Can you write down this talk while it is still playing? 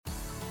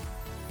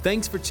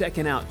Thanks for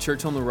checking out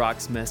Church on the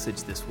Rock's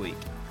message this week.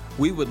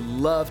 We would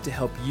love to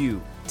help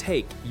you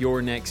take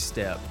your next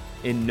step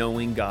in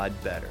knowing God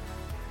better.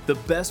 The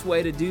best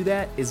way to do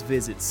that is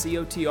visit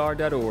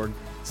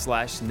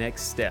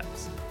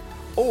cotr.org/nextsteps.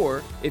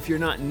 Or if you're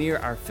not near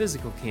our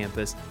physical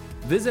campus,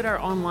 visit our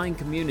online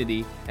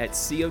community at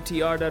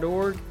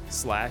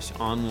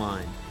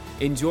cotr.org/online.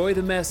 Enjoy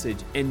the message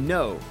and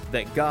know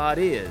that God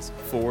is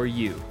for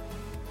you.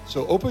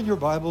 So open your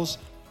Bibles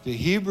to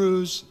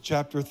Hebrews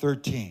chapter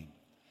 13.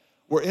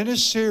 We're in a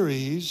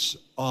series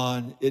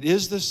on It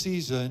Is the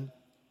Season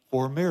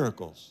for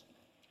Miracles.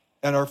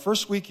 And our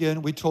first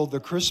weekend, we told the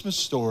Christmas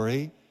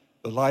story,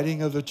 the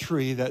lighting of the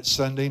tree that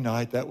Sunday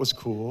night. That was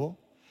cool.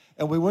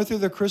 And we went through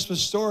the Christmas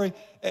story,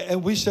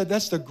 and we said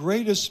that's the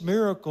greatest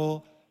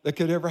miracle that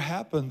could ever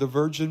happen, the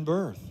virgin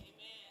birth.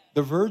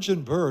 The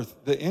virgin birth,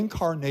 the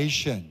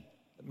incarnation,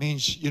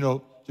 means,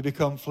 to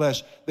become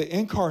flesh. The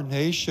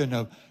incarnation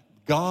of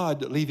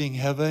God leaving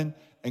heaven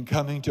and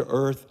coming to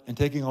earth and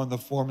taking on the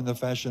form and the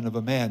fashion of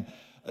a man.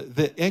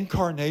 The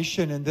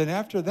incarnation, and then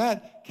after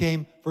that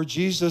came for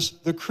Jesus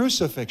the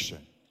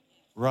crucifixion,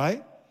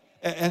 right?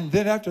 And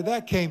then after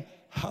that came,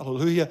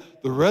 hallelujah,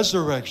 the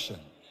resurrection.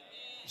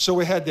 So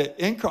we had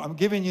I'm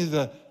giving you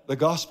the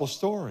gospel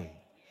story.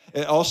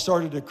 It all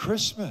started at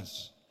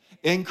Christmas.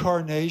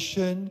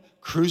 Incarnation,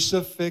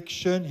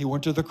 crucifixion. He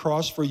went to the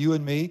cross for you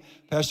and me.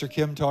 Pastor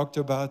Kim talked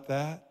about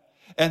that.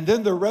 And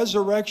then the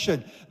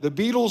resurrection. The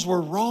Beatles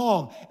were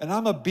wrong, and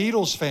I'm a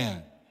Beatles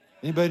fan.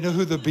 Anybody know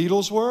who the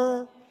Beatles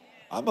were?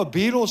 I'm a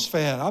Beatles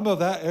fan. I'm of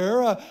that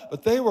era,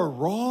 but they were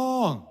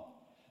wrong.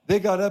 They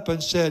got up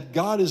and said,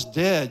 God is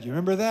dead. You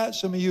remember that?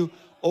 Some of you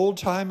old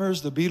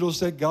timers, the Beatles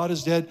said God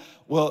is dead.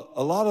 Well,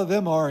 a lot of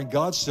them are, and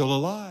God's still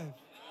alive,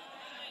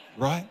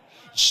 right?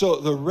 So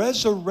the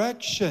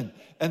resurrection,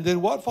 and then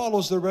what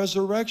follows the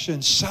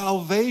resurrection?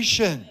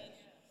 Salvation,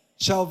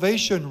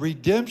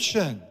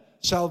 redemption,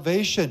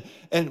 salvation.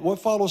 And what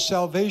follows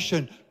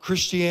salvation?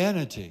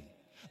 Christianity.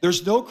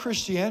 There's no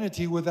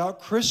Christianity without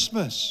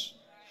Christmas.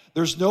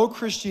 There's no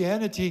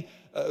Christianity,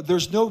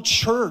 there's no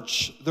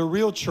church, the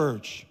real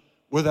church,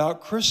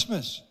 without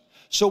Christmas.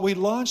 So we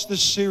launched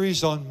this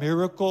series on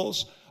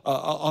miracles,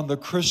 on the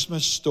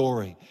Christmas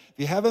story. If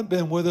you haven't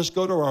been with us,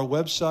 go to our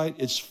website.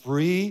 It's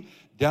free.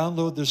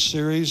 Download the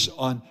series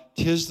on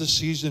 'Tis the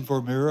Season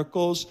for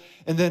Miracles.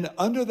 And then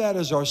under that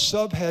is our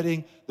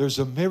subheading, there's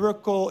a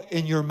miracle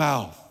in your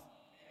mouth.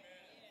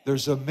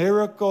 There's a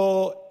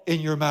miracle in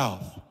your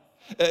mouth.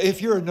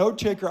 If you're a note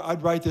taker,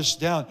 I'd write this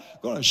down. I'm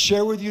going to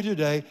share with you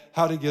today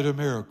how to get a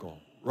miracle,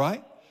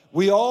 right?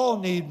 We all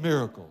need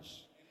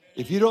miracles.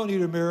 If you don't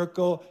need a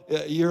miracle,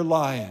 you're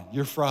lying,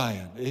 you're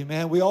frying.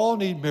 Amen? We all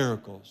need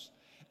miracles.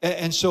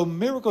 And so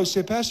miracles,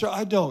 say, Pastor,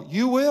 I don't.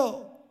 You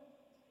will.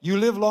 You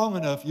live long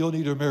enough, you'll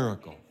need a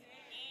miracle.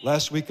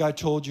 Last week I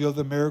told you of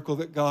the miracle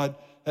that God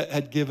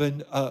had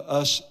given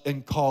us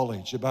in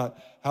college, about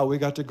how we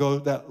got to go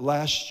that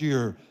last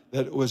year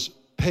that it was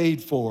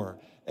paid for,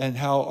 and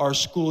how our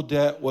school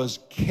debt was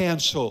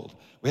canceled.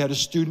 We had a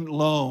student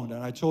loan,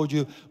 and I told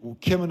you,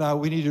 Kim and I,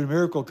 we needed a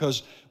miracle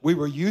because we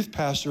were youth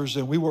pastors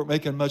and we weren't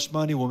making much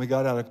money when we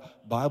got out of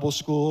Bible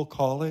school,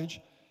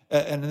 college.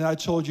 And then I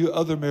told you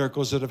other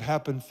miracles that have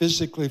happened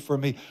physically for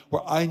me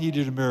where I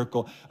needed a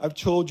miracle. I've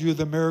told you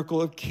the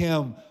miracle of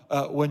Kim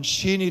when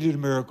she needed a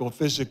miracle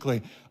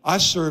physically. We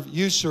serve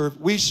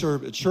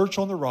at Church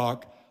on the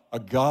Rock, a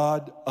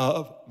God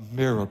of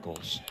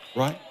miracles,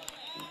 right?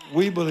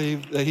 We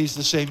believe that He's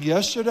the same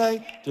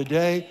yesterday,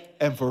 today,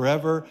 and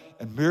forever.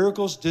 And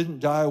miracles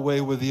didn't die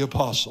away with the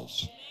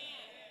apostles.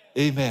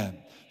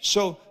 Amen.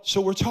 So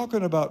we're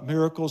talking about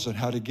miracles and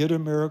how to get a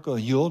miracle.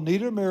 And you'll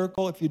need a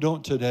miracle if you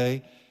don't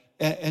today.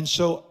 And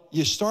so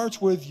it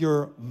starts with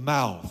your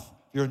mouth.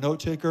 If you're a note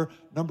taker,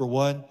 number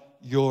one,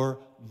 your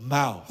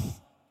mouth.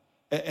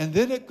 And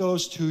then it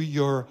goes to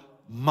your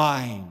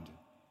mind.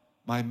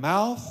 My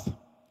mouth,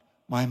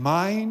 my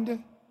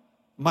mind,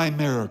 my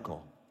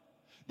miracle.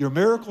 Your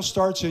miracle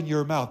starts in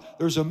your mouth.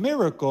 There's a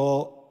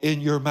miracle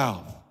in your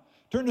mouth.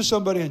 Turn to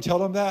somebody and tell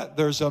them that.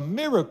 There's a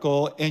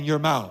miracle in your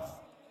mouth.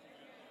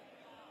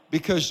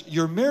 Because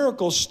your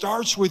miracle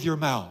starts with your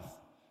mouth.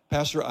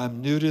 Pastor,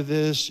 I'm new to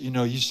this.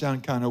 You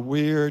sound kind of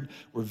weird.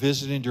 We're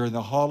visiting during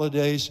the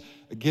holidays.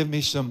 Give me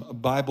some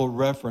Bible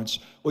reference.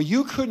 Well,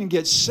 you couldn't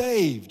get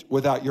saved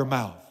without your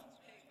mouth.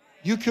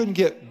 You couldn't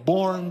get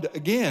born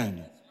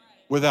again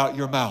without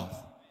your mouth.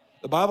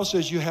 The Bible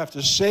says you have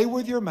to say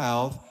with your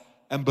mouth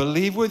and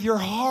believe with your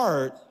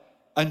heart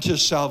unto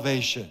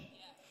salvation.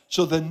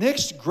 So the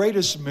next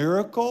greatest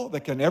miracle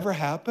that can ever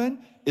happen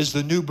is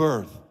the new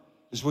birth,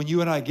 is when you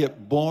and I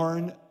get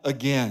born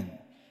again.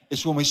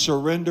 It's when we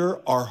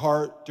surrender our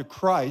heart to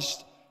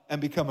Christ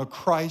and become a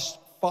Christ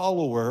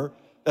follower.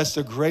 That's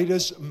the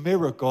greatest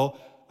miracle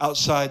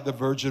outside the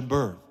virgin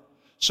birth.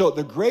 So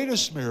the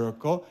greatest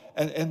miracle,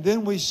 and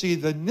then we see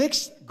the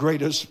next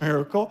greatest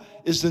miracle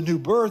is the new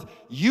birth.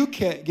 You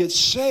can't get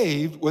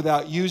saved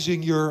without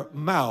using your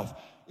mouth.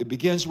 It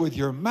begins with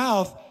your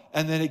mouth,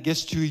 and then it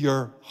gets to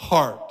your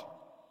heart.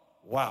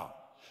 Wow.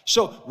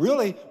 So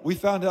really, we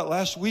found out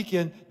last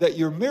weekend that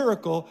your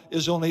miracle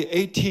is only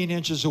 18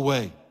 inches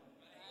away.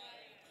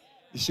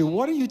 You say,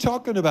 what are you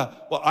talking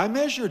about? Well, I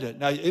measured it.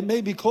 Now, it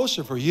may be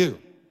closer for you.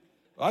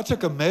 I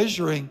took a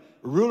measuring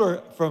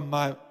ruler from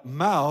my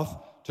mouth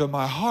to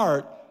my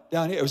heart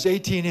down here. It was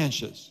 18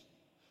 inches.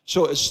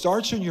 So it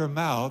starts in your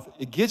mouth,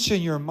 it gets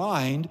in your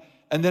mind,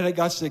 and then it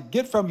got to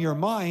get from your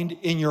mind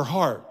in your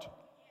heart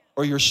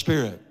or your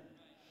spirit.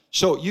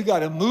 So you got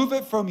to move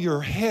it from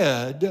your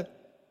head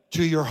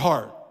to your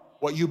heart,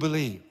 what you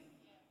believe.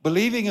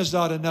 Believing is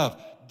not enough.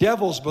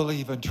 Devils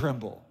believe and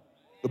tremble.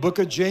 The book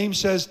of James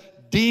says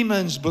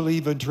demons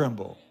believe and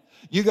tremble.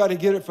 You got to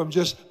get it from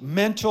just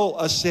mental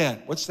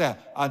assent. What's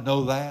that? I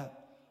know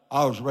that.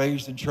 I was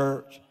raised in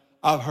church.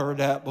 I've heard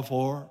that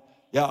before.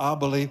 Yeah, I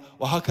believe.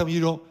 Well, how come you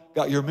don't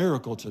got your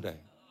miracle today?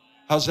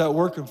 How's that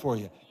working for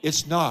you?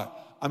 It's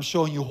not. I'm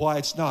showing you why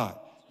it's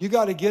not. You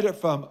got to get it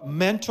from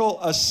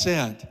mental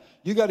assent.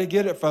 You got to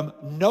get it from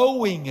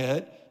knowing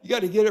it. You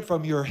got to get it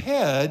from your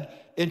head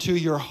into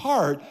your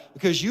heart,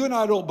 because you and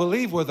I don't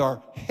believe with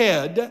our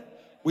head.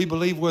 We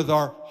believe with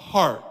our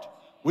heart.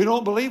 We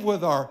don't believe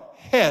with our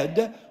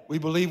head. We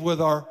believe with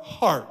our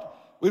heart.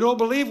 We don't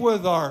believe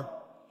with our,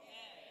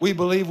 we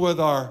believe with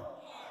our,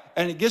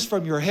 and it gets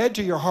from your head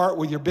to your heart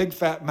with your big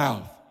fat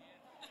mouth.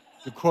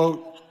 To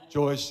quote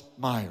Joyce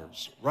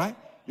Myers, right?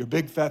 Your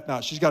big fat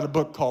mouth. She's got a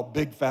book called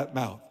Big Fat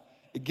Mouth.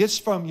 It gets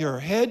from your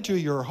head to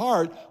your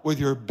heart with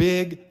your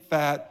big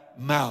fat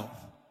mouth.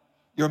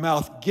 Your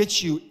mouth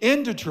gets you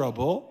into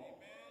trouble,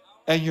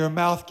 and your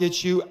mouth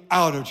gets you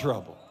out of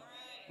trouble,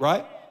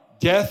 right?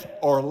 Death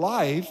or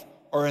life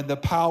are in the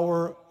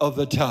power of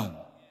the tongue.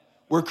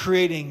 We're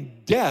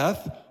creating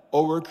death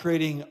or we're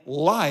creating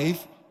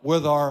life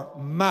with our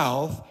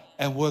mouth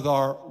and with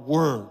our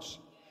words.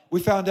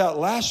 We found out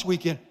last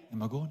weekend,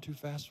 am I going too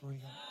fast for you?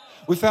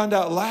 We found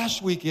out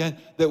last weekend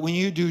that when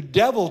you do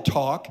devil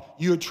talk,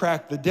 you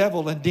attract the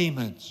devil and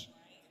demons.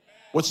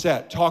 What's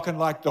that? Talking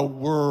like the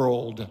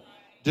world.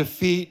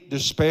 Defeat,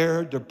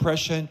 despair,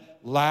 depression,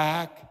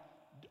 lack,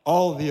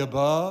 all of the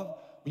above.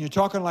 When you're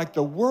talking like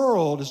the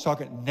world, it's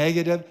talking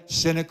negative,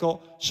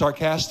 cynical,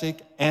 sarcastic,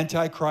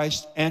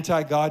 anti-Christ,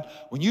 anti-God.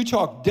 When you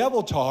talk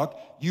devil talk,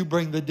 you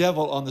bring the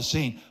devil on the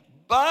scene.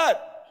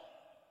 But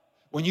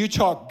when you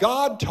talk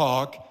God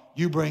talk,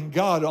 you bring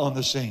God on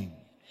the scene.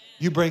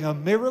 You bring a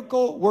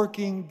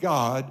miracle-working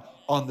God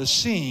on the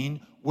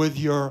scene with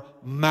your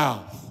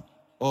mouth.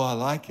 Oh, I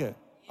like it.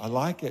 I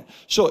like it.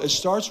 So it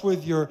starts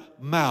with your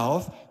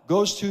mouth,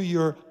 goes to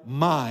your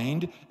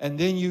mind, and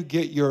then you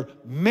get your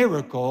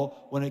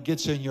miracle when it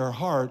gets in your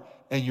heart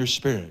and your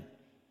spirit.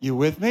 You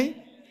with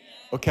me?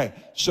 Okay,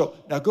 so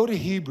now go to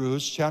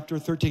Hebrews chapter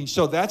 13.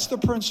 So that's the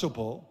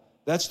principle.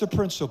 That's the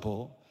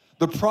principle.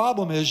 The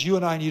problem is you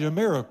and I need a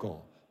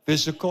miracle.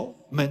 Physical,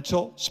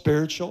 mental,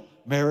 spiritual,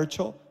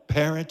 marital,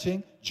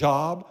 parenting,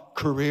 job,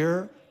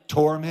 career,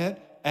 torment,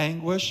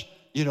 anguish,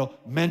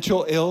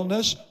 mental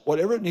illness,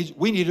 whatever it needs,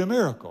 we need a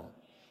miracle.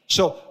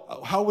 So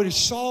how we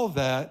solve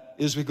that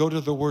is we go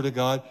to the Word of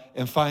God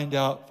and find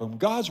out from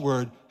God's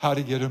Word how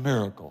to get a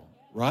miracle,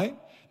 right?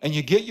 And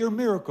you get your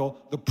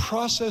miracle. The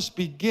process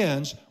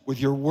begins with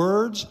your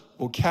words,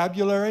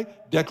 vocabulary,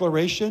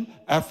 declaration,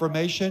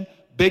 affirmation,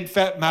 big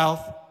fat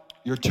mouth,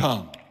 your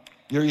tongue.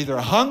 You're either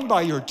hung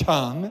by your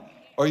tongue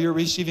or you're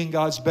receiving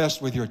God's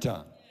best with your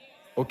tongue.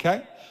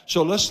 Okay?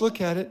 So let's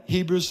look at it.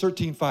 Hebrews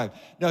 13:5.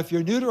 Now, if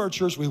you're new to our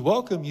church, we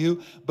welcome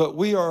you, but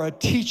we are a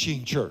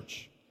teaching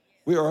church.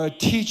 We are a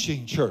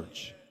teaching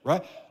church,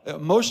 right?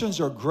 Emotions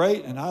are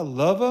great, and I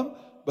love them,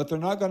 but they're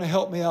not going to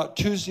help me out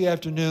Tuesday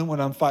afternoon when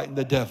I'm fighting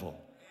the devil.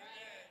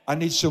 I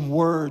need some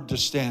word to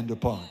stand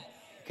upon,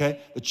 okay?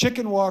 The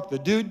chicken walk, the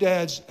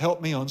doodads help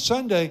me on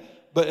Sunday,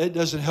 but it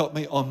doesn't help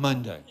me on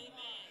Monday.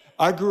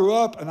 I grew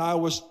up, and I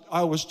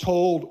was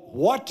told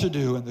what to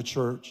do in the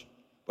church,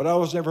 but I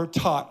was never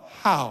taught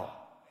how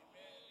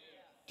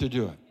to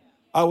do it.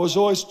 I was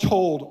always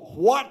told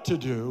what to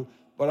do,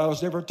 but I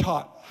was never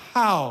taught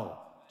how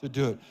to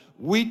do it.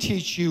 We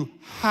teach you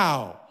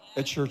how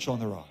at Church on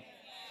the Rock.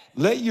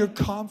 Let your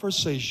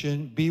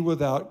conversation be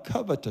without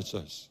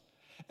covetousness,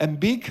 and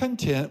be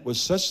content with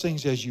such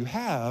things as you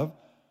have,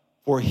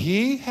 for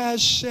he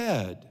has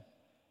said,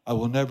 I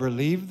will never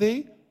leave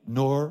thee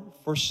nor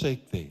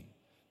forsake thee.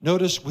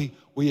 Notice we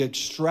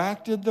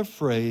extracted the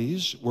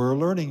phrase, we're a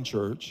learning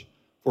church,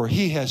 for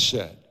he has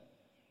said.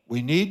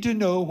 We need to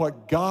know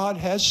what God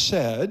has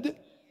said,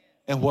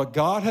 and what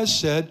God has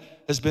said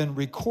has been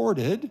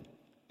recorded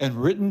and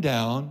written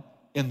down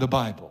in the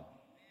Bible.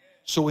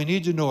 So we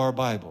need to know our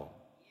Bible.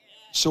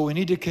 So we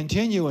need to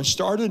continue and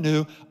start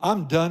anew.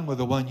 I'm done with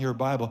the one-year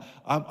Bible.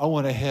 I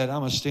went ahead.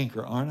 I'm a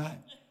stinker, aren't I?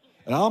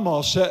 And I'm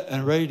all set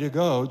and ready to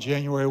go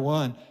January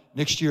 1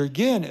 next year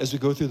again as we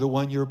go through the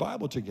one-year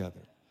Bible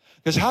together.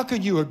 Because how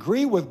can you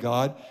agree with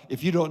God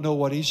if you don't know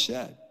what he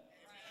said?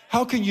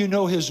 How can you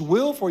know his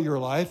will for your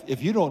life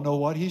if you don't know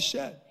what he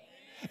said?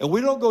 And we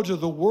don't go to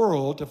the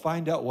world to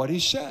find out what he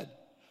said.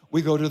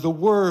 We go to the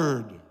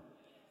Word,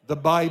 the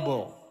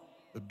Bible,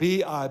 the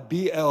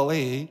Bible,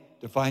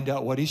 to find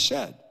out what he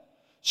said.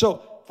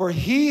 So For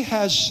he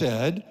has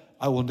said,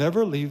 I will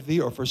never leave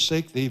thee or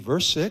forsake thee.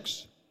 Verse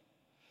 6.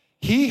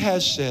 He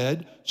has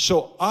said,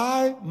 so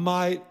I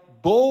might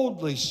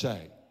boldly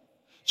say.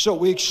 So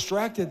we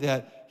extracted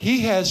that. He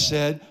has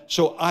said,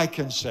 so I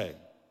can say.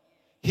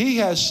 He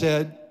has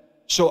said,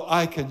 so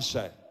I can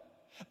say.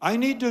 I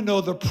need to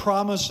know the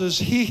promises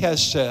he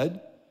has said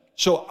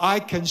so I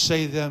can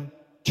say them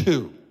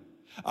too.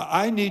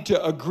 I need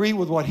to agree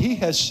with what he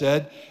has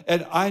said,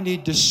 and I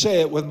need to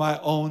say it with my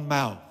own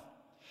mouth.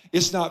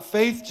 It's not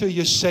faith till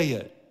you say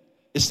it.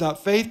 It's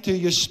not faith till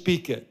you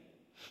speak it.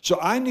 So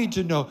I need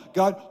to know,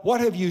 God, what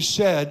have you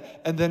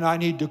said? And then I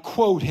need to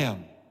quote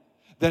him.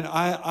 Then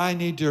I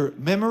need to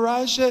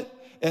memorize it,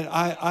 and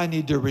I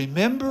need to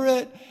remember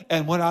it.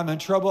 And when I'm in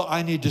trouble,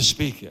 I need to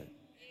speak it.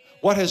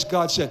 What has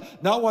God said?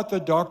 Not what the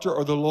doctor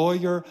or the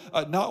lawyer,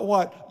 not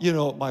what,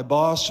 my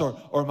boss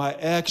or my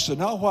ex, or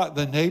not what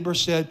the neighbor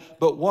said,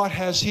 but what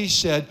has he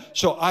said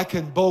so I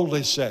can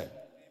boldly say?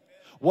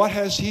 What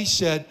has he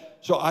said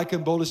so I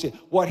can boldly say?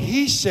 What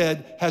he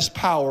said has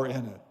power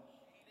in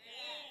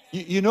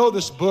it.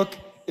 This book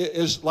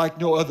is like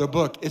no other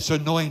book. It's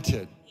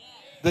anointed.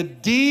 The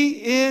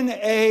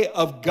DNA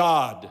of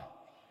God.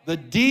 The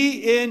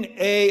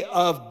DNA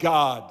of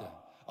God.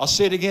 I'll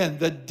say it again.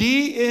 The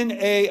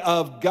DNA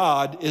of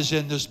God is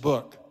in this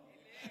book.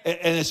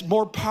 And it's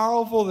more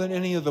powerful than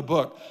any other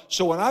book.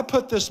 So when I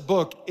put this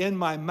book in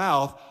my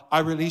mouth, I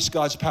release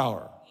God's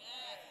power.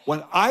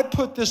 When I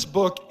put this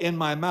book in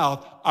my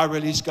mouth, I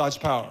release God's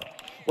power.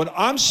 When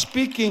I'm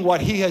speaking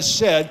what he has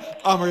said,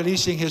 I'm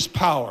releasing his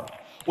power.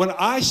 When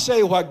I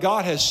say what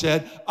God has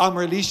said, I'm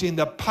releasing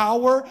the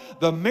power,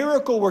 the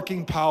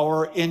miracle-working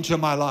power into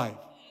my life.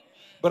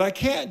 But I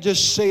can't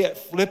just say it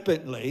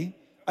flippantly.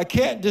 I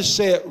can't just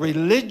say it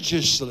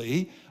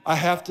religiously. I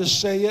have to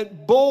say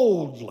it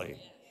boldly.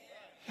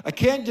 I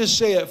can't just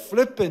say it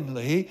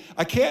flippantly.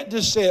 I can't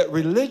just say it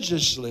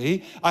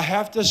religiously. I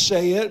have to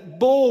say it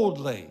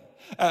boldly.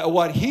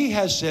 What he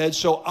has said,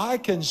 so I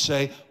can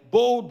say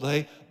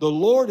boldly, the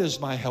Lord is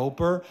my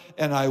helper,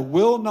 and I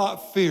will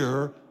not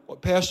fear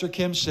what Pastor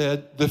Kim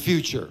said, the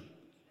future.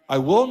 I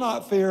will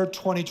not fear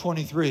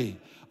 2023.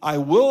 I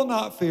will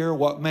not fear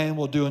what man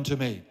will do unto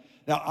me.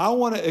 Now, I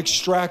want to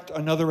extract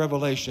another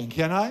revelation.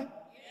 Can I? Yes.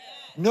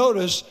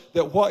 Notice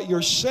that what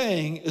you're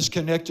saying is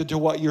connected to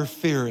what you're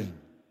fearing.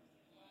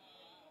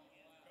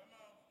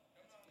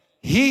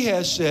 He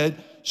has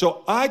said,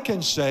 so I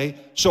can say,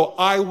 so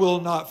I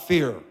will not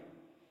fear.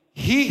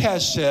 He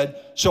has said,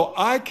 so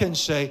I can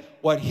say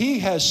what he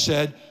has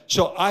said,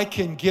 so I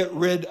can get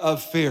rid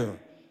of fear.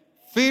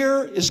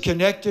 Fear is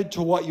connected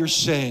to what you're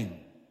saying.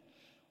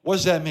 What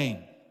does that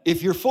mean?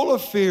 If you're full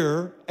of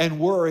fear and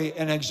worry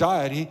and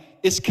anxiety,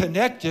 it's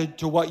connected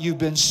to what you've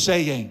been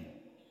saying.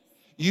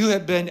 You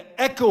have been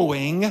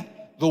echoing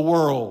the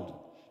world.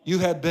 You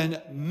have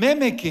been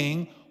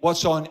mimicking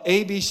what's on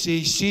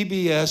ABC,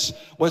 CBS,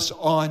 what's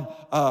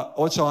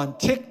on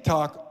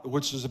TikTok,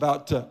 which is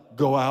about to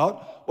go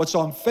out, what's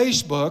on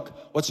Facebook,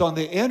 what's on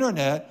the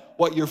internet,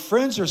 what your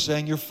friends are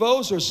saying, your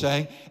foes are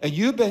saying, and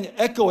you've been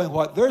echoing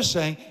what they're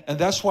saying, and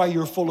that's why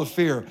you're full of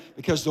fear,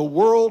 because the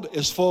world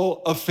is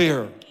full of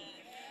fear.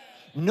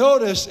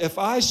 Notice if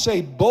I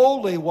say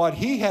boldly what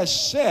he has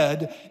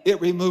said, it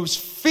removes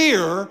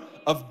fear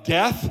of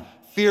death,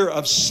 fear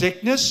of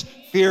sickness,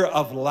 fear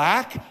of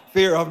lack,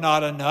 fear of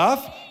not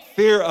enough,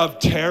 fear of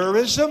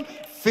terrorism,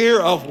 fear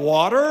of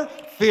water,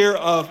 fear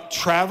of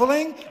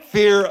traveling,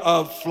 fear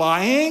of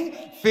flying,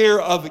 fear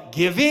of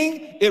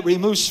giving. It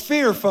removes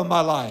fear from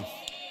my life.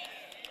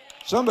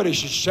 Somebody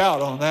should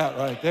shout on that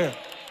right there.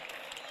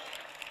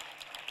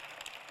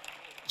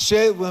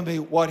 Say it with me.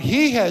 What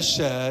he has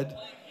said,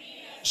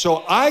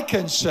 so I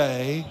can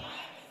say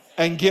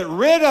and get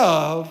rid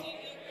of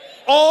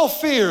all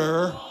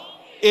fear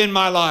in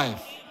my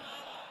life.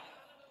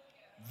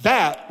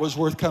 That was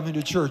worth coming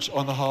to church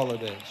on the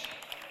holidays.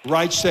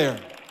 Right there.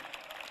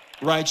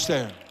 Right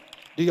there.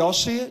 Do y'all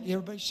see it?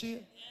 Everybody see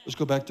it? Let's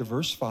go back to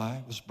verse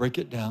 5. Let's break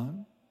it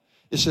down.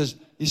 It says,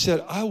 he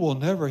said, I will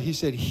never. He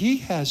said, he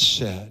has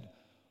said,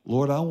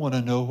 Lord, I want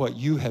to know what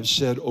you have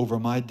said over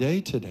my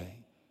day today,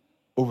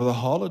 over the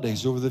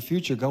holidays, over the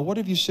future. God, what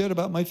have you said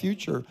about my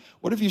future?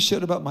 What have you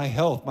said about my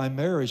health, my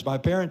marriage, my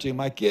parenting,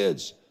 my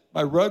kids,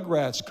 my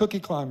rugrats, cookie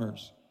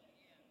climbers,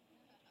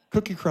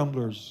 cookie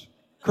crumblers,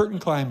 curtain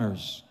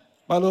climbers,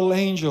 my little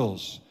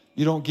angels?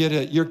 You don't get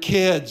it. Your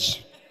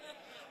kids.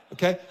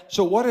 Okay?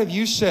 So what have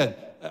you said?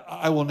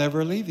 I will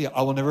never leave you.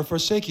 I will never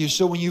forsake you.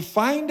 So when you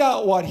find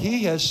out what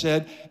he has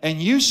said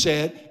and you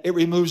say it, it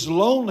removes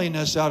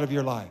loneliness out of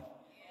your life.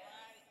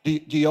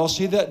 Do y'all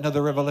see that?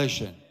 Another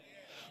revelation.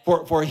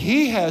 For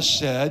he has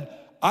said,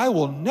 I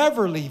will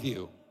never leave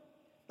you,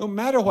 no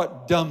matter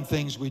what dumb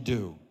things we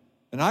do.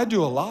 And I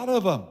do a lot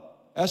of them.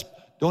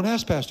 Don't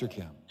ask Pastor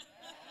Kim.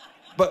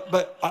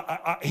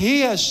 But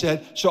he has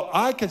said, so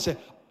I can say,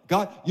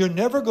 God, you're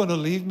never going to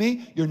leave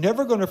me. You're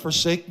never going to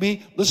forsake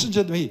me. Listen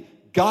to me.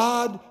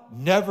 God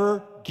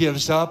never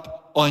gives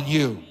up on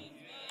you.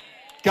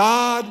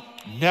 God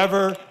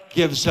never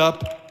gives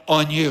up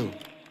on you.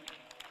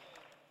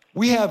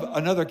 We have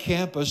another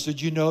campus.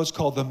 Did you know it's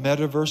called the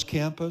Metaverse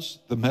Campus?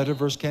 The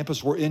Metaverse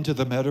Campus. We're into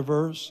the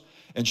Metaverse.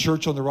 And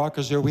Church on the Rock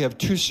is there. We have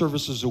 2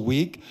 services a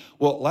week.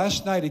 Well,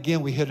 last night,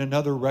 again, we hit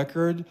another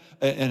record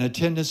in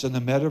attendance in the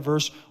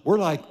Metaverse. We're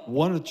like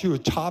 1 or 2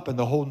 atop in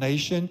the whole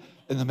nation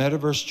in the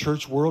Metaverse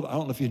church world. I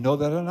don't know if you know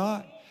that or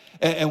not.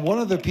 And one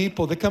of the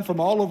people, they come from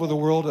all over the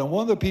world, and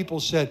one of the people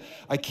said,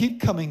 I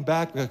keep coming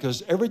back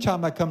because every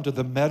time I come to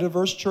the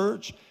Metaverse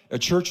church, a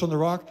Church on the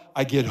Rock,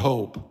 I get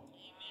hope.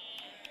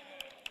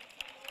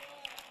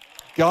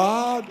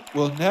 God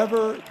will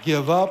never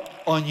give up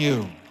on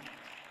you.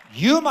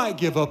 You might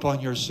give up on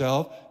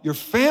yourself. Your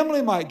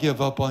family might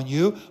give up on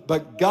you,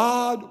 but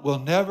God will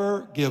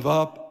never give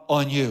up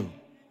on you.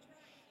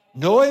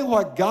 Knowing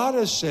what God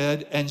has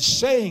said and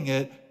saying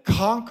it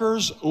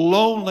conquers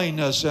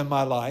loneliness in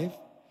my life.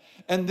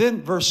 And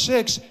then verse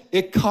 6,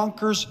 it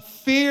conquers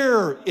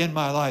fear in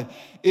my life.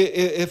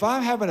 If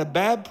I'm having a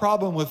bad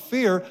problem with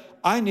fear,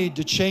 I need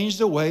to change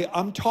the way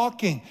I'm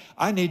talking.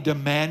 I need to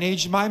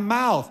manage my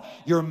mouth.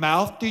 Your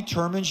mouth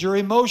determines your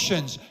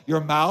emotions.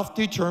 Your mouth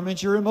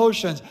determines your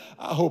emotions.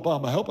 I hope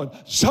I'm helping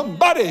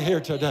somebody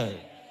here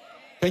today.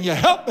 Can you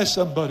help me,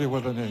 somebody,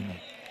 with an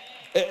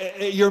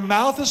amen? Your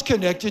mouth is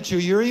connected to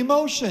your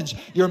emotions.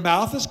 Your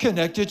mouth is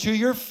connected to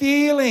your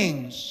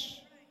feelings.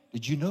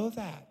 Did you know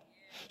that?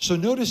 So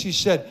notice he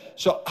said,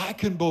 so I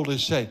can boldly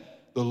say,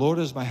 the Lord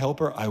is my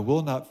helper. I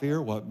will not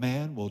fear what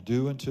man will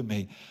do unto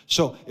me.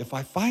 So if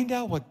I find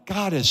out what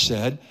God has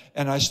said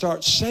and I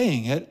start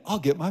saying it, I'll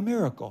get my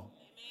miracle.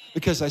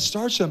 Because it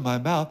starts in my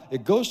mouth,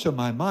 it goes to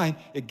my mind,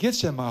 it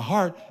gets in my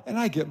heart, and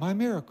I get my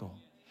miracle.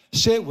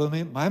 Say it with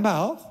me. My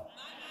mouth,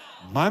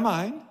 my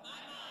mind,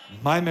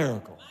 my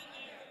miracle.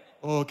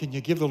 Oh, can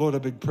you give the Lord a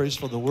big praise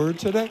for the word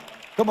today?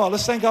 Come on,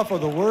 let's thank God for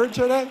the word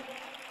today.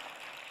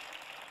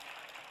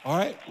 All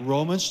right,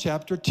 Romans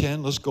chapter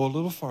 10. Let's go a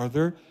little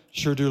farther.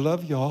 Sure do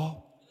love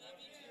y'all.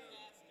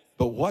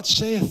 But what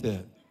saith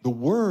it? The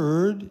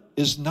word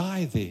is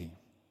nigh thee,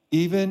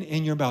 even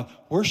in your mouth.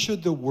 Where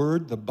should the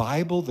word, the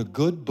Bible, the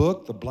good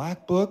book, the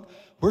black book,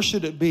 where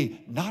should it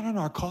be? Not on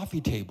our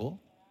coffee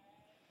table,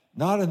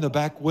 not in the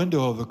back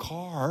window of the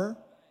car,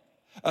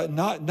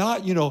 not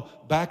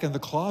back in the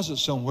closet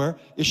somewhere.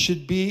 It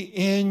should be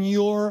in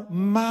your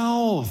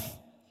mouth.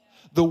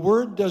 The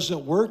word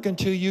doesn't work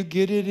until you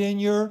get it in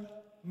your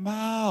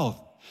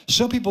mouth.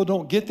 Some people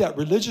don't get that.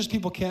 Religious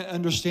people can't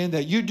understand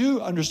that. You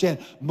do understand.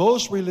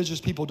 Most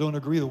religious people don't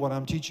agree with what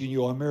I'm teaching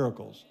you on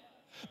miracles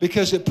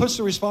because it puts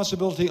the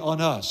responsibility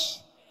on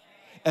us.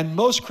 And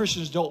most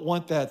Christians don't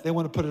want that. They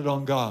want to put it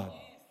on God.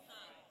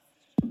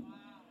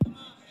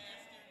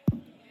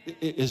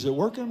 Is it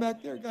working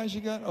back there, guys?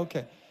 You got it?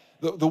 Okay.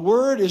 The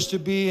word is to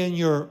be in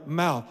your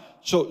mouth.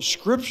 So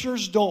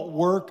scriptures don't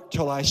work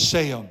till I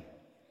say them.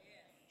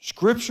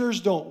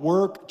 Scriptures don't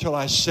work till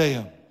I say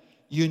them.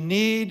 You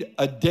need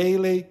a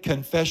daily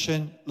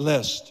confession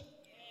list.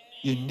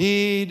 You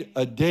need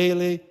a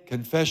daily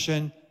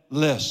confession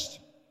list.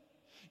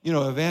 You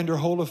know, Evander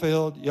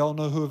Holyfield, y'all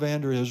know who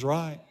Evander is,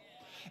 right?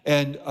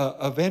 And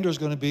Evander is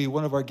going to be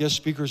one of our guest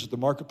speakers at the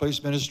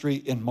Marketplace Ministry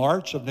in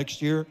March of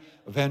next year.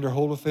 Evander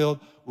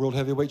Holyfield, world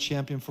heavyweight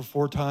champion for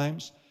 4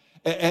 times.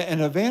 And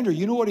Evander,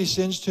 you know what he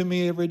sends to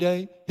me every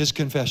day? His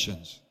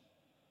confessions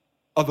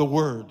of the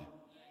word.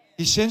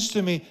 He sends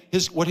to me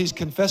what he's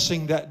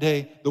confessing that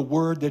day, the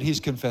word that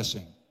he's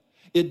confessing.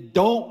 It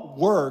don't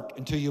work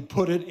until you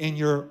put it in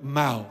your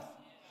mouth.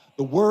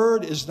 The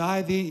word is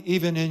nigh thee,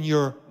 even in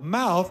your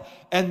mouth,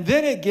 and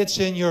then it gets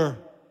in your,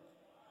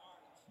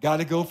 got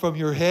to go from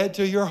your head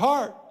to your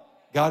heart.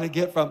 Got to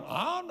get from,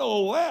 I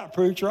know that,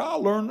 preacher, I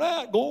learned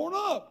that going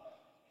up.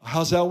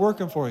 How's that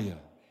working for you?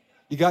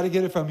 You got to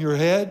get it from your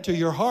head to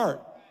your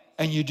heart,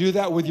 and you do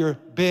that with your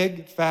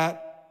big,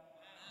 fat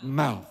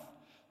mouth.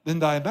 Then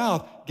thy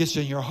mouth gets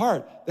in your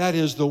heart. That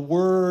is the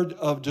word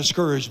of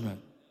discouragement,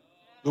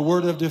 the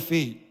word of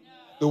defeat,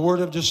 the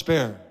word of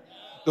despair,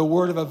 the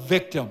word of a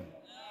victim.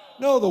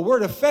 No, the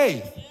word of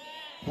faith,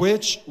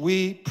 which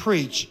we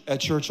preach at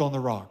Church on the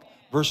Rock.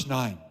 Verse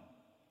 9.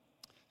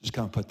 Just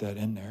kind of put that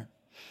in there.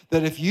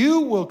 That if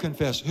you will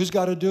confess, who's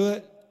got to do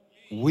it?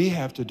 We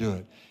have to do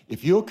it.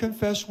 If you'll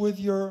confess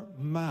with your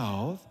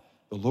mouth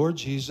the Lord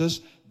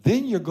Jesus,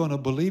 then you're going to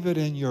believe it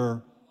in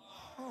your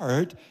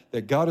heart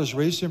that God has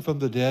raised him from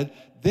the dead,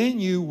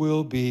 then you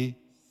will be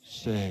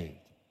saved.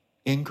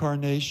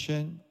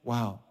 Incarnation,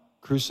 wow.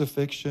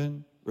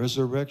 Crucifixion,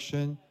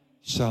 resurrection,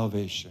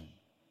 salvation.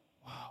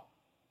 Wow.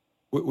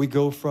 We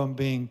go from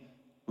being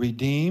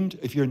redeemed.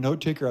 If you're a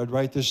note taker, I'd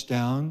write this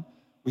down.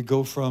 We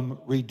go from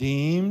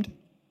redeemed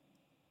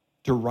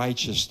to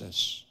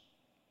righteousness.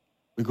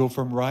 We go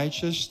from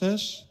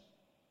righteousness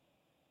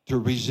to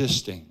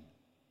resisting.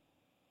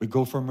 We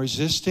go from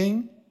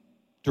resisting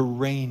to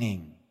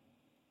reigning.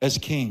 As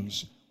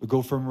kings, we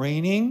go from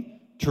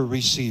reigning to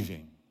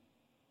receiving.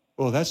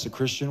 Well, that's the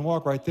Christian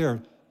walk right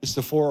there. It's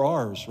the 4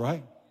 R's,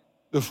 right?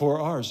 The 4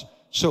 R's.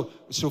 So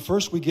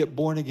first we get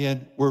born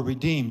again, we're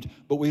redeemed,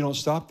 but we don't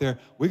stop there.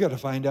 We got to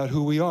find out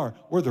who we are.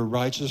 We're the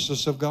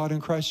righteousness of God in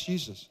Christ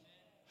Jesus.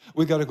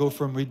 We got to go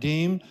from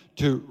redeemed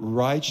to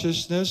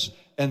righteousness.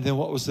 And then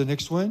what was the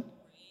next one?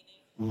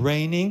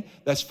 Reigning.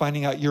 That's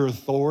finding out your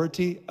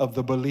authority of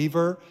the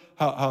believer,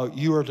 how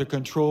you are to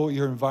control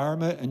your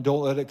environment and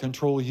don't let it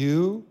control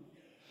you.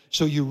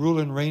 So you rule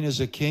and reign as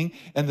a king.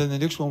 And then the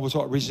next one was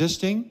what?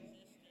 Resisting.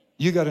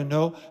 You got to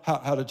know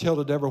how to tell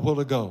the devil where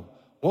to go.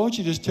 Why don't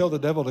you just tell the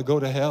devil to go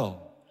to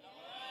hell?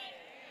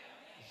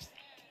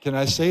 Can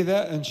I say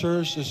that in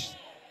church?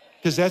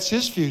 Because that's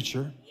his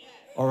future.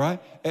 All right?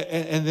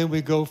 And then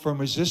we go from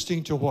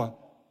resisting to what?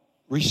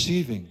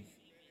 Receiving.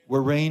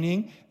 We're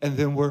reigning, and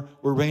then we're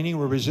reigning,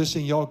 we're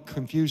resisting. Y'all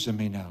confusing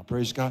me now.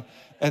 Praise God.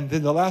 And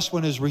then the last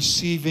one is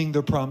receiving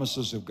the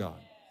promises of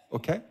God.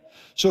 Okay?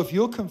 So if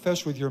you'll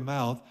confess with your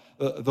mouth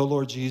the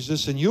Lord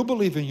Jesus, and you'll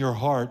believe in your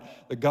heart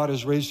that God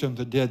has raised him from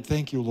the dead,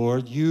 thank you,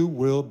 Lord, you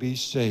will be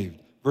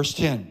saved. Verse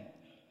 10.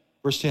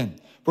 Verse 10.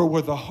 For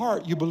with the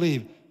heart you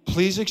believe.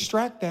 Please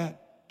extract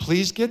that.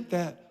 Please get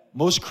that.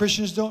 Most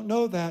Christians don't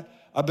know that.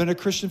 I've been a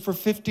Christian for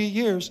 50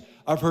 years.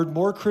 I've heard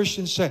more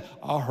Christians say,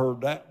 I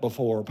heard that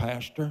before,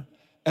 Pastor.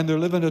 And they're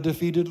living a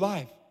defeated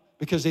life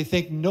because they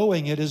think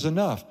knowing it is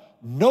enough.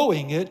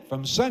 Knowing it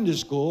from Sunday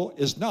school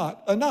is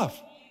not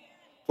enough.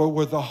 For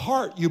with the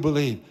heart you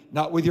believe,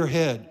 not with your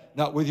head,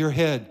 not with your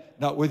head,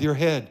 not with your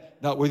head,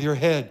 not with your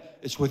head.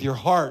 It's with your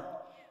heart.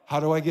 How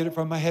do I get it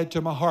from my head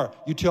to my heart?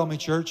 You tell me,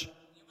 church.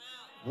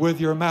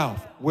 With your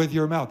mouth, with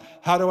your mouth.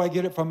 How do I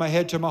get it from my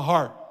head to my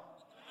heart?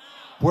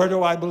 Where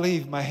do I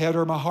believe, my head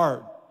or my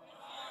heart?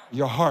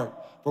 Your heart.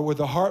 For with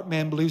the heart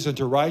man believes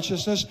unto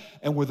righteousness,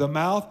 and with the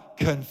mouth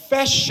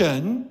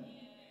confession.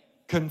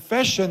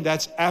 Confession,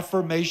 that's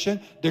affirmation,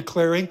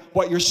 declaring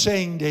what you're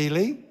saying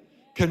daily.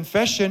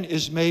 Confession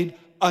is made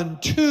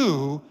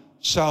unto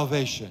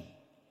salvation.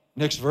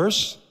 Next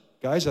verse,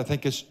 guys, I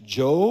think it's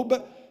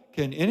Job.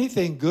 Can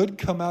anything good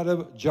come out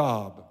of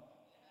Job?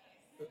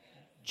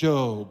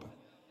 Job.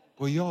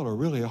 Well, y'all are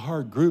really a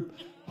hard group.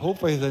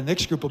 Hopefully the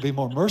next group will be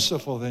more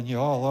merciful than you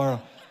all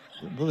are.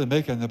 You're really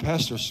making the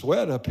pastor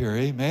sweat up here.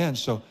 Amen.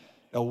 So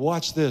now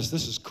watch this.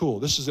 This is cool.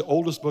 This is the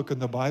oldest book in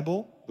the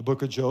Bible. The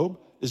book of Job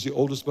is the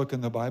oldest book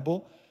in the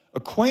Bible.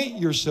 Acquaint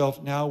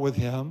yourself now with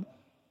him.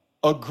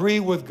 Agree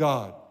with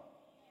God.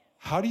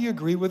 How do you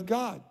agree with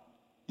God?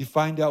 You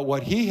find out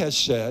what he has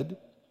said,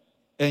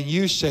 and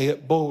you say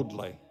it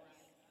boldly.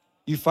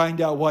 You find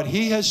out what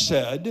he has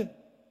said,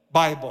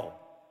 Bible,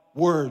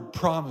 word,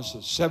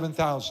 promises,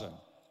 7,000.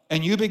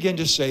 And you begin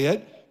to say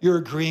it, you're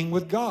agreeing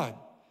with God.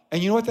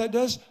 And you know what that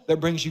does? That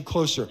brings you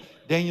closer.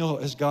 Daniel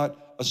has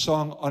got a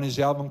song on his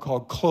album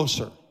called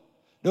Closer.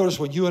 Notice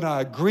when you and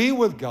I agree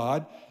with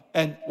God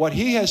and what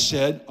he has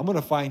said, I'm going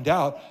to find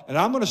out, and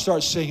I'm going to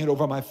start saying it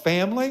over my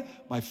family,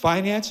 my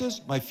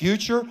finances, my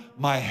future,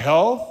 my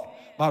health,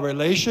 my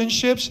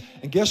relationships.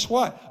 And guess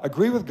what?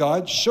 Agree with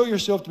God. Show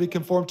yourself to be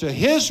conformed to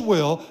his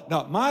will,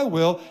 not my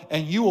will,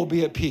 and you will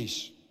be at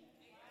peace.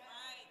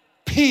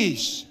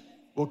 Peace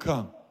will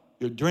come.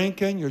 You're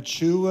drinking, you're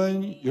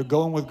chewing, you're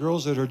going with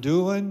girls that are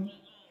doing.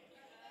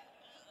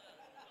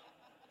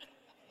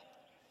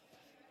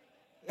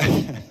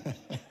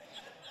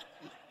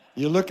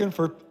 You're looking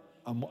for,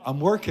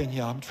 I'm working,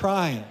 yeah, I'm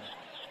trying.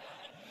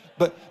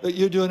 But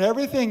you're doing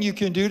everything you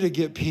can do to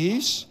get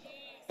peace,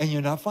 and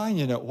you're not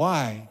finding it.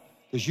 Why?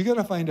 Because you got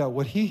to find out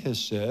what he has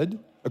said.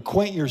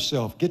 Acquaint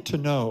yourself, get to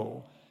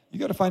know. You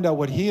got to find out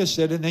what he has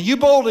said, and then you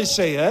boldly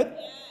say it.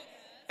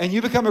 And you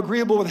become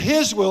agreeable with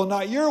his will,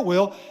 not your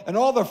will. And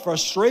all the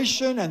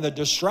frustration and the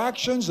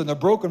distractions and the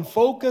broken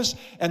focus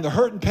and the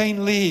hurt and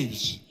pain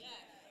leaves.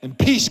 And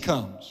peace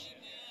comes.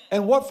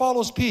 And what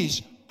follows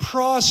peace?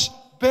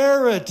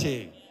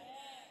 Prosperity.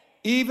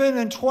 Even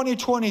in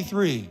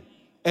 2023.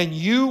 And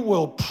you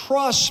will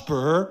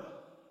prosper.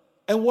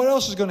 And what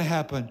else is going to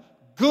happen?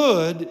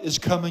 Good is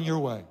coming your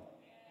way.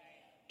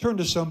 Turn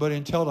to somebody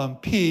and tell them,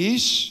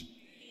 peace.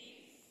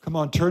 Come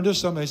on, turn to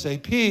somebody and say,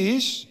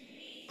 peace.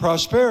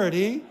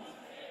 Prosperity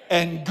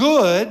and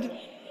good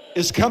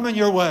is coming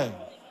your way.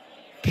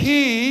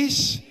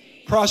 Peace,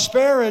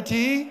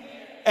 prosperity,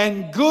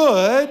 and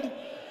good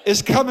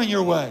is coming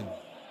your way.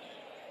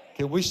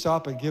 Can we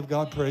stop and give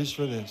God praise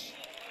for this?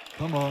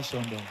 Come on,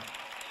 somebody.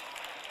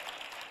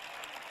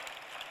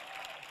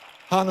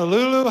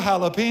 Honolulu,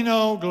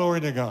 jalapeno, glory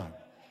to God.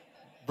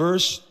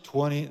 Verse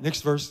 20,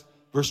 next verse,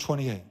 verse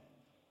 28.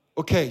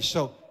 Okay,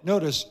 so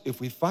notice if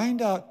we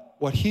find out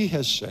what he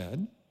has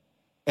said,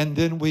 and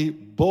then we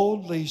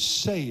boldly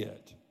say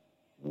it.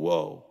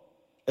 Whoa.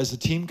 As the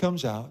team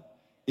comes out,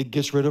 it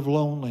gets rid of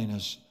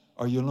loneliness.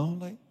 Are you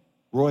lonely?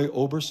 Roy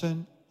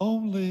Orbison,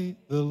 only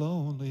the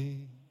lonely.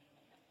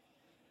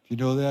 If you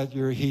know that,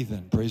 you're a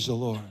heathen. Praise the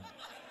Lord.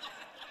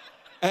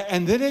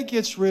 And then it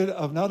gets rid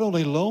of not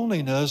only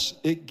loneliness,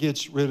 it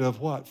gets rid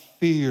of what?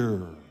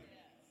 Fear.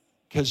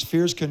 Because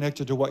fear is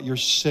connected to what you're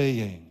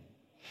saying.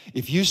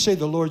 If you say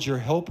the Lord's your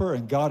helper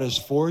and God is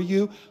for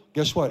you,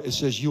 guess what? It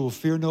says you will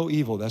fear no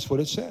evil. That's what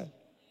it said,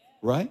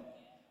 right?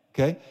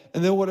 Okay?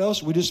 And then what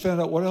else? We just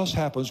found out what else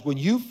happens. When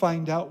you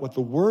find out what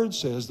the Word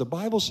says, the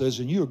Bible says,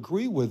 and you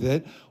agree with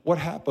it, what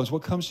happens?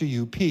 What comes to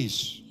you?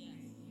 Peace.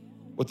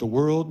 What the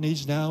world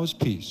needs now is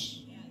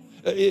peace.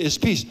 is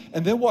peace.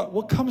 And then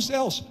what comes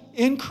else?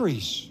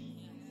 Increase.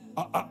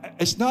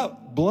 It's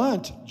not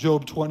blunt,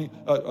 Job 20,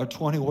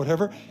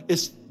 whatever.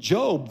 It's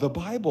Job, the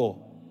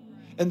Bible.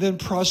 And then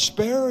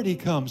prosperity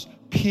comes.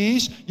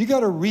 Peace. You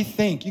got to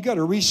rethink. You got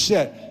to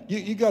reset.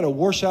 You got to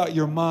wash out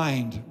your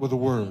mind with the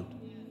word.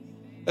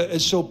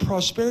 And so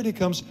prosperity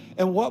comes.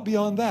 And what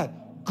beyond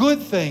that?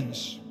 Good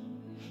things.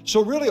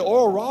 So really,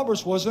 Oral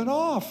Roberts wasn't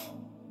off.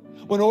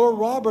 When Oral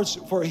Roberts,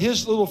 for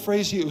his little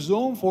phrase he was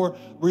known for,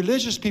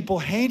 religious people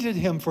hated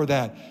him for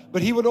that.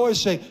 But he would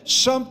always say,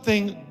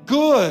 something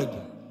good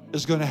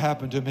is going to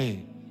happen to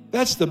me.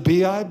 That's the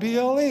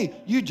Bible.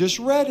 You just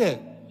read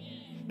it.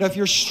 Now, if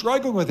you're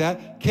struggling with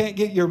that, can't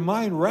get your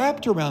mind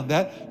wrapped around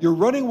that, you're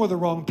running with the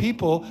wrong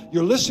people,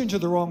 you're listening to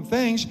the wrong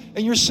things,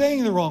 and you're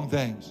saying the wrong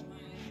things.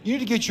 You need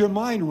to get your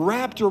mind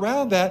wrapped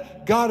around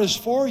that. God is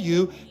for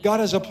you. God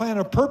has a plan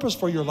of purpose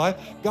for your life.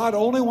 God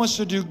only wants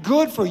to do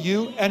good for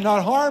you and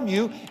not harm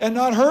you and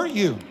not hurt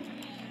you.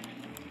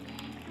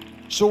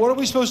 So what are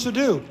we supposed to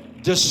do?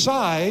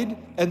 Decide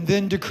and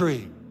then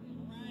decree.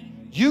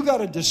 You got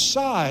to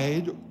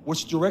decide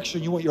which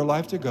direction you want your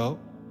life to go.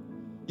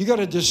 You got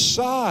to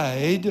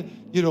decide,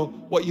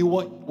 what you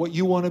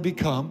want to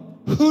become.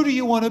 Who do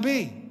you want to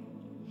be?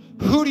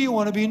 Who do you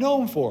want to be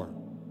known for?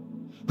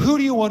 Who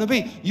do you want to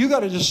be? You got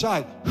to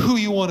decide who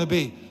you want to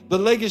be, the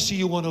legacy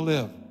you want to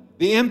live,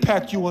 the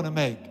impact you want to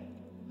make.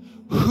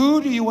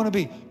 Who do you want to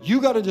be?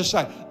 You got to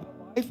decide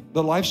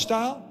the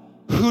lifestyle.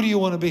 Who do you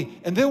want to be?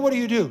 And then what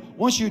do?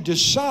 Once you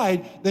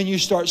decide, then you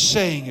start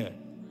saying it.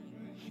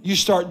 You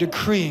start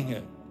decreeing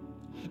it.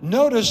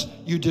 Notice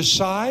you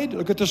decide.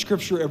 Look at the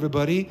scripture,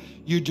 everybody.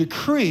 You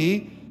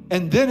decree,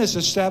 and then it's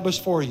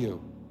established for you.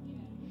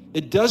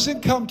 It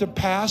doesn't come to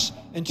pass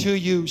until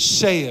you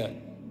say it.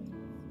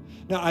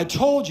 Now, I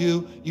told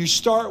you, you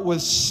start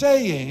with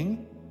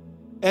saying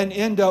and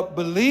end up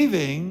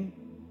believing,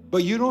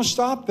 but you don't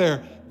stop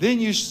there. Then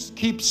you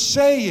keep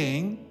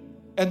saying,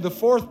 and the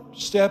fourth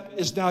step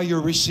is now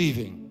you're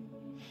receiving.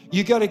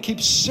 You got to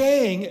keep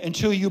saying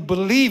until you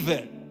believe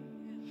it.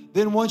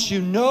 Then once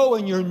you know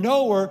and you're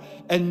knower,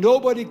 and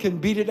nobody can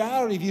beat it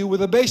out of you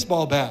with a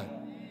baseball bat,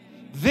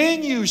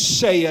 then you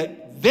say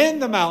it, then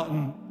the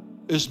mountain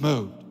is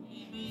moved.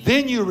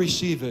 Then you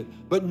receive it.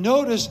 But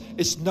notice,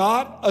 it's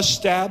not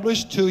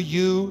established till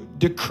you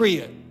decree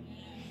it.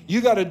 You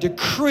got to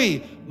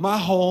decree, my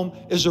home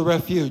is a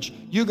refuge.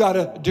 You got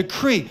to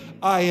decree,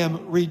 I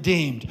am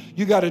redeemed.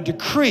 You got to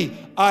decree,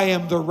 I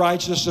am the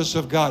righteousness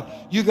of God.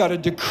 You got to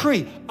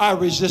decree, I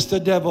resist the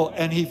devil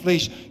and he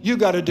flees. You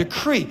got to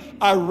decree,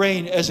 I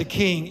reign as a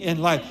king in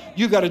life.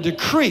 You got to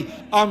decree,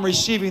 I'm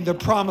receiving the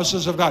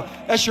promises of God.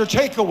 That's your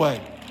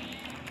takeaway.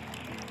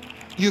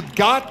 You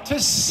got to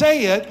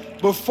say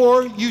it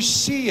before you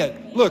see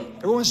it. Look,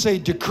 everyone say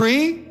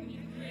decree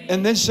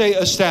and then say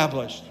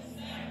established.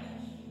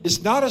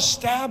 It's not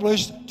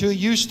established till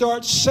you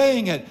start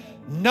saying it.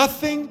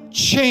 Nothing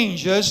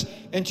changes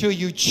until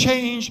you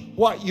change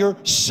what you're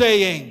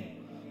saying.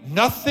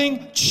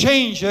 Nothing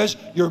changes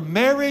your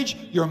marriage,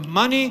 your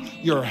money,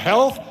 your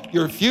health,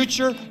 your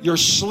future, your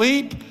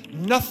sleep.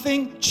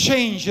 Nothing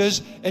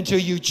changes until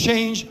you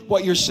change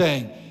what you're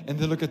saying. And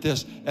then look at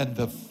this. And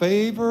the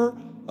favor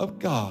of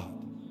God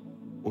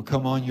will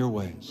come on your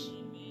ways.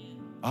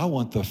 I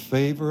want the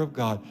favor of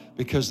God,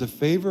 because the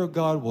favor of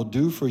God will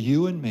do for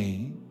you and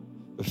me.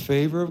 The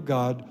favor of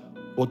God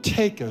will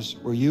take us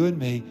where you and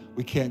me,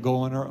 we can't go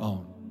on our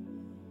own.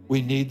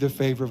 We need the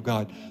favor of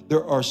God.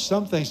 There are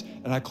some things,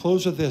 and I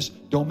close with this.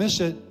 Don't miss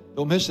it.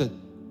 Don't miss it.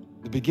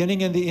 The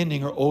beginning and the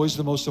ending are always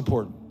the most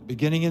important. The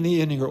beginning and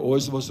the ending are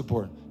always the most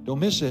important. Don't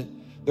miss it.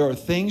 There are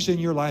things in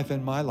your life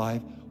and my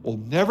life will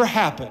never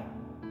happen,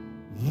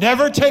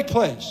 never take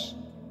place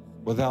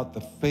without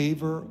the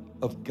favor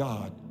of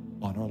God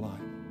on our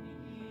life.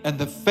 And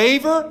the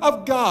favor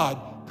of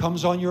God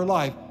comes on your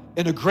life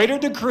in a greater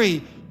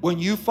degree when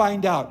you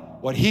find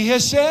out what He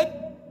has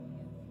said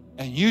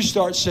and you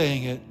start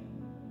saying it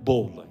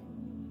boldly.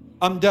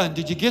 I'm done.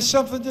 Did you get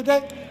something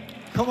today?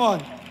 Come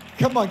on.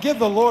 Come on. Give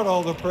the Lord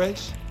all the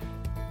praise.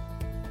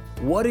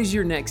 What is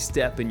your next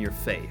step in your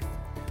faith?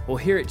 Well,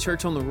 here at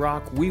Church on the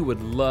Rock, we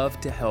would love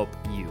to help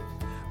you.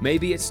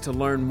 Maybe it's to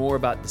learn more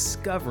about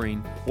discovering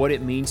what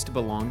it means to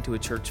belong to a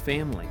church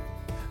family,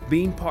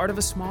 being part of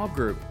a small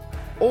group,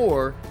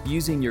 or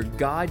using your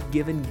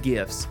God-given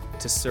gifts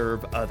to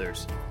serve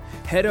others.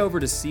 Head over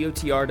to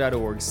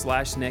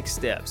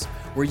cotr.org/nextsteps,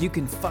 where you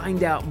can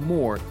find out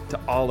more to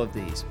all of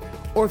these.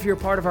 Or if you're a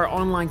part of our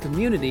online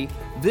community,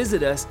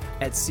 visit us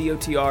at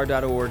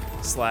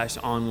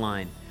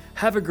cotr.org/online.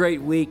 Have a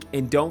great week,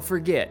 and don't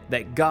forget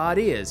that God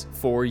is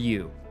for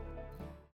you.